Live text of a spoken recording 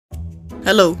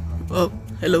Hello.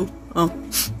 Hello.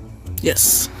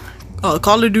 Yes.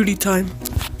 Call of Duty time.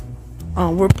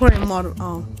 We're playing modern.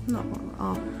 No.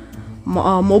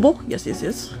 Mobile. Yes.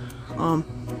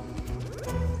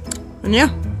 And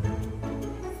yeah,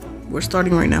 we're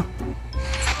starting right now.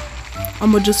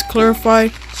 I'm gonna just clarify.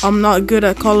 I'm not good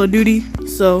at Call of Duty,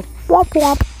 so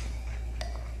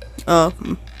I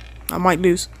might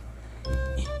lose.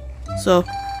 So,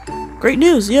 great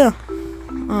news. Yeah.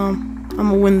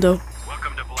 I'm a win though.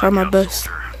 Try my best.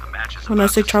 When I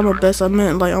say try my best, I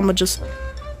meant like I'ma just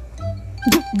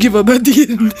give up at the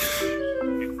end.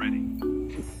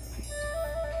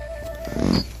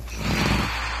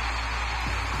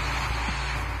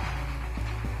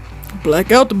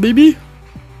 Blackout, baby.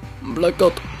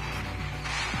 Blackout.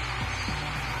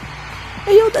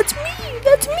 Hey yo, that's me.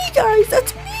 That's me, guys.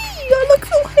 That's me. I look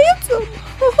so handsome.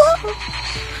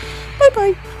 Bye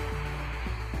bye.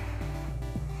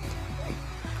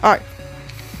 Alright.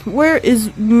 Where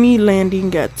is me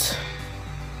landing at?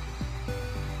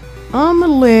 I'ma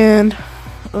land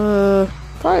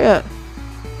probably at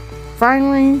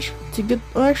firing range to get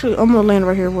actually I'm gonna land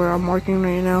right here where I'm marking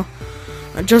right now.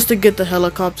 Just to get the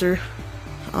helicopter.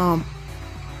 And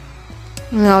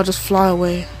then I'll just fly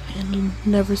away and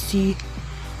never see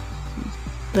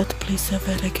that place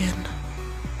ever again.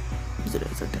 Is it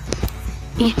right there?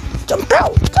 Jump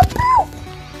out! Jump out!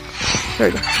 There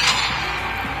we go.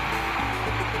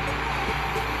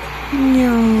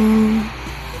 No.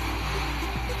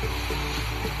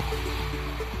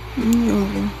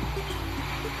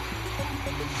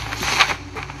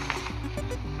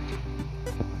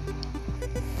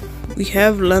 We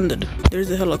have landed. There's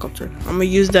a helicopter. I'm gonna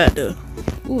use that to.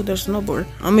 Ooh, there's a snowboard.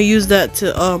 I'm gonna use that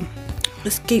to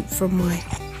escape from my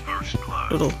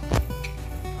little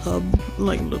hub,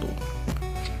 like little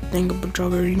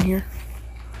thingamajigger in here.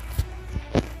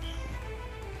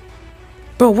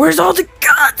 Bro, where's all the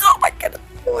guns? Oh my goodness!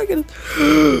 Oh my goodness!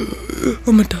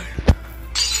 I'm gonna die.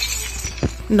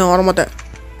 No, I don't want that.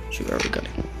 Shoot, I already got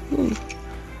it.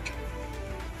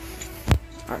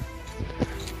 Alright.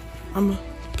 I'm gonna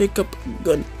pick up a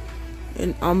gun.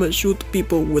 And I'm gonna shoot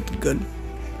people with a gun.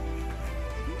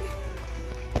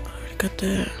 I already got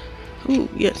that. Ooh,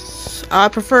 yes. I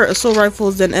prefer assault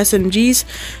rifles than SMGs.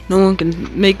 No one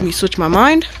can make me switch my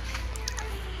mind.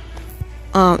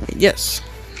 Yes.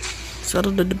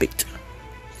 Settle the debate.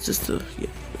 It's just a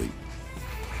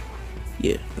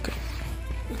yeah, okay.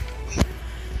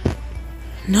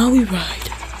 Now we ride.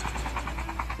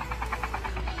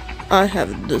 I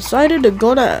have decided to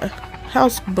go to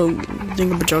houseboat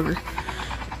thingamajigger.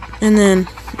 And then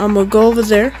I'm gonna go over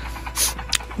there.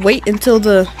 Wait until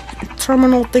the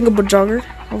terminal thingamajigger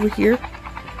over here.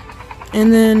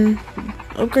 And then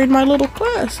upgrade my little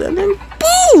class. And then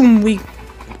boom! We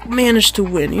managed to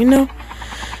win, you know?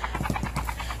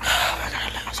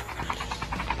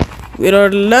 We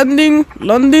are landing.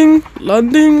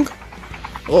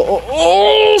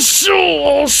 Oh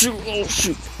shoot.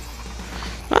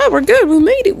 Alright, we're good. We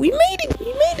made it.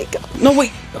 No,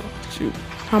 wait. Oh, shoot.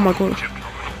 How am I going?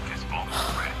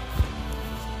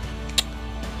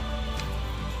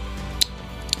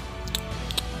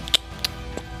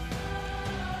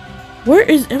 Where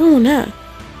is everyone at?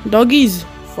 Doggies,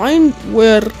 find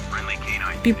where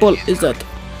people is at.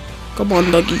 Come on,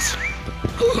 doggies.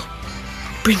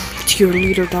 Bring me to your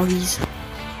leader, doggies.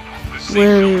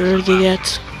 Where are they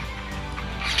at?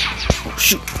 Oh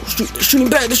shoot, they're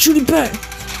shooting back.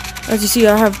 As you see,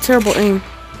 I have terrible aim.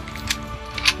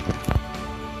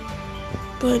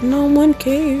 But no one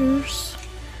cares.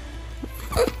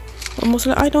 Almost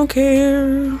like I don't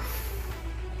care.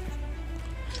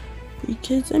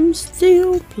 Because I'm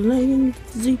still playing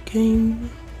the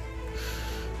game.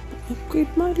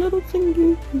 Upgrade my little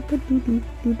thing.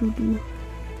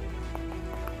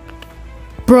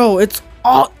 Bro, it's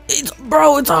all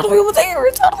the way over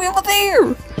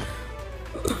there.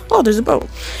 Oh, there's a boat.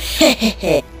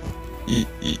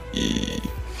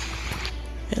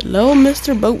 Hello,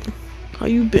 Mr. Boat. How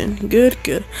you been? Good.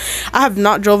 I have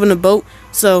not driven a boat,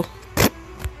 so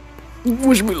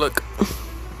wish me luck.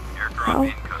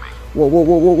 How?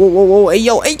 Whoa. Hey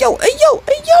yo.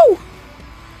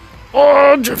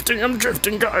 Oh, I'm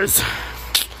drifting, guys.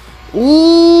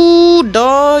 Ooh,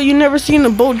 dawg, you never seen a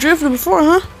boat drift before,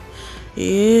 huh?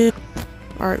 Yeah.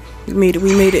 Alright, we made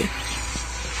it.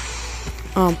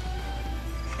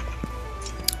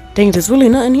 Dang, there's really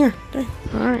nothing here. Dang.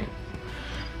 Alright.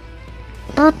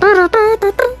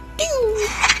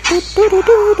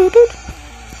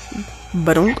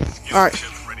 Alright.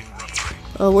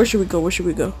 Where should we go? Should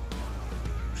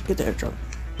get the airdrop.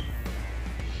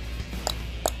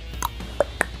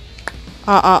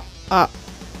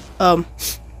 Oh,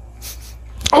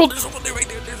 there's one right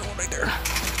there. There's one right there.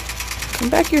 Come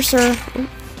back here, sir. Oh.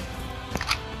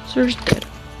 Sir's dead.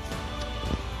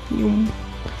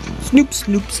 Snoop,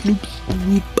 snoop, snoop,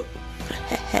 snoop.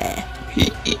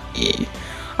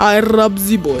 I robbed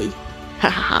the boy.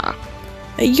 Haha.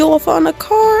 Hey, yo, I found a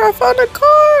car. I found a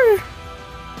car.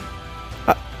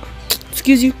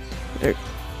 Excuse you. There.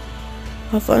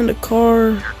 I found a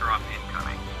car.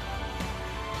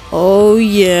 Oh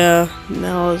yeah.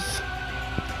 Now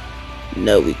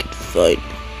we can find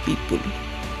people.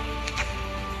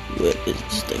 What is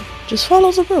this thing? Just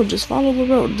follow the road. Just follow the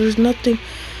road. There's nothing.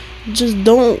 Just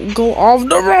don't go off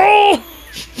the road.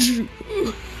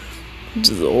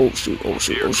 Just, oh shoot. Oh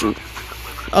shoot. Oh shoot.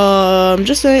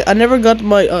 Just saying, I never got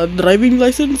my driving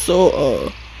license, so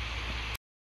oh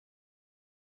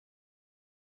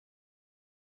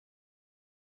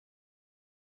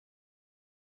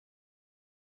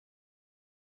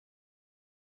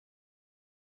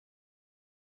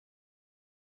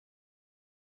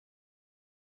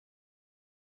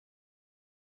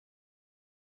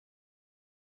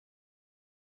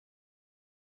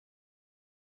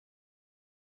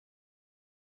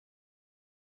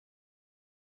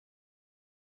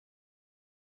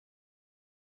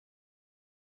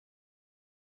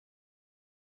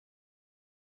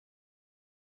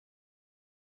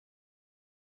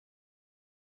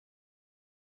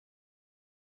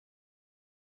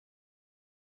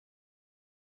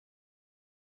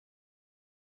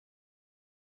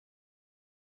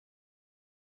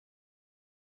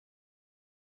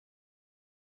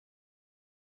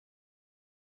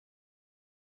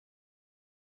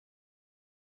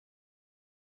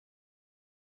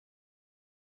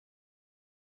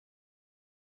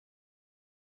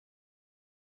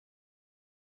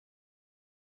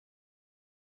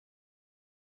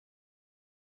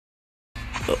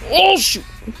shoot.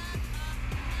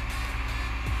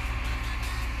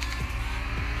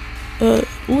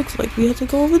 Looks like we have to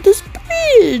go over this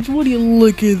bridge. What do you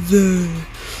look at that?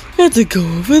 We have to go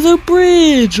over the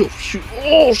bridge. Oh shoot.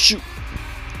 Oh shoot.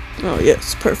 Oh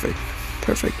yes, perfect.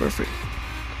 Perfect, perfect.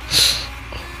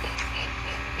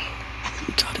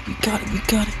 We got it, we got it, we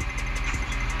got it.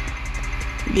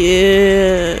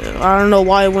 Yeah, I don't know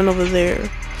why I went over there.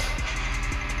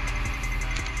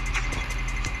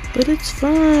 But it's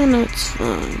fine, it's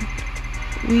fine.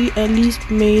 We at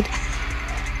least made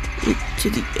it to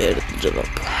the edge of the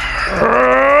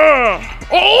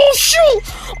oh shoot!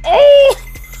 Oh!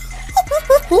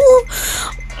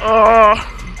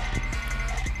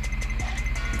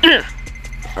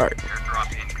 Alright.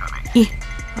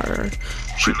 Alright.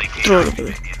 Shoot, throw it over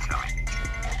there.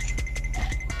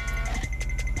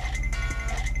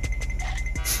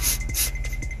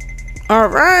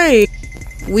 Alright!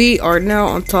 We are now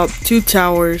on top 2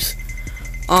 towers.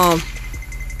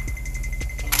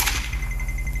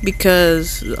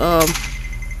 Because,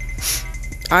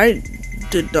 I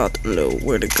did not know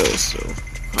where to go, so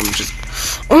I'm just...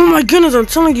 Oh my goodness, I'm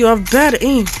telling you, I have bad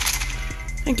aim.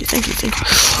 Thank you, thank you, thank you.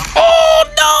 Oh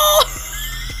no!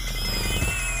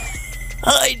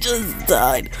 I just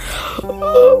died.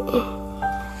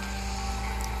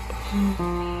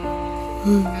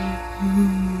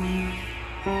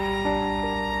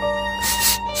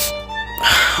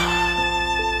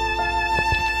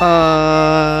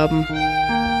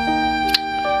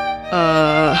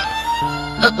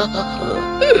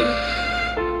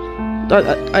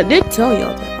 I did tell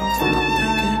y'all that I was not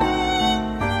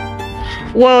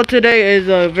that good. Well, today is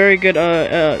a very good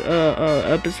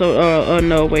episode.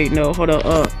 No, wait, no, hold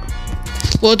on.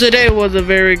 Well, today was a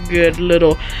very good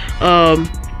little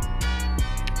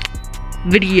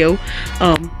video.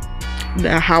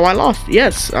 How I lost.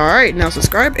 Yes. All right. Now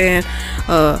subscribe and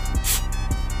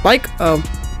like.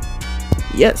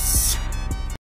 Yes.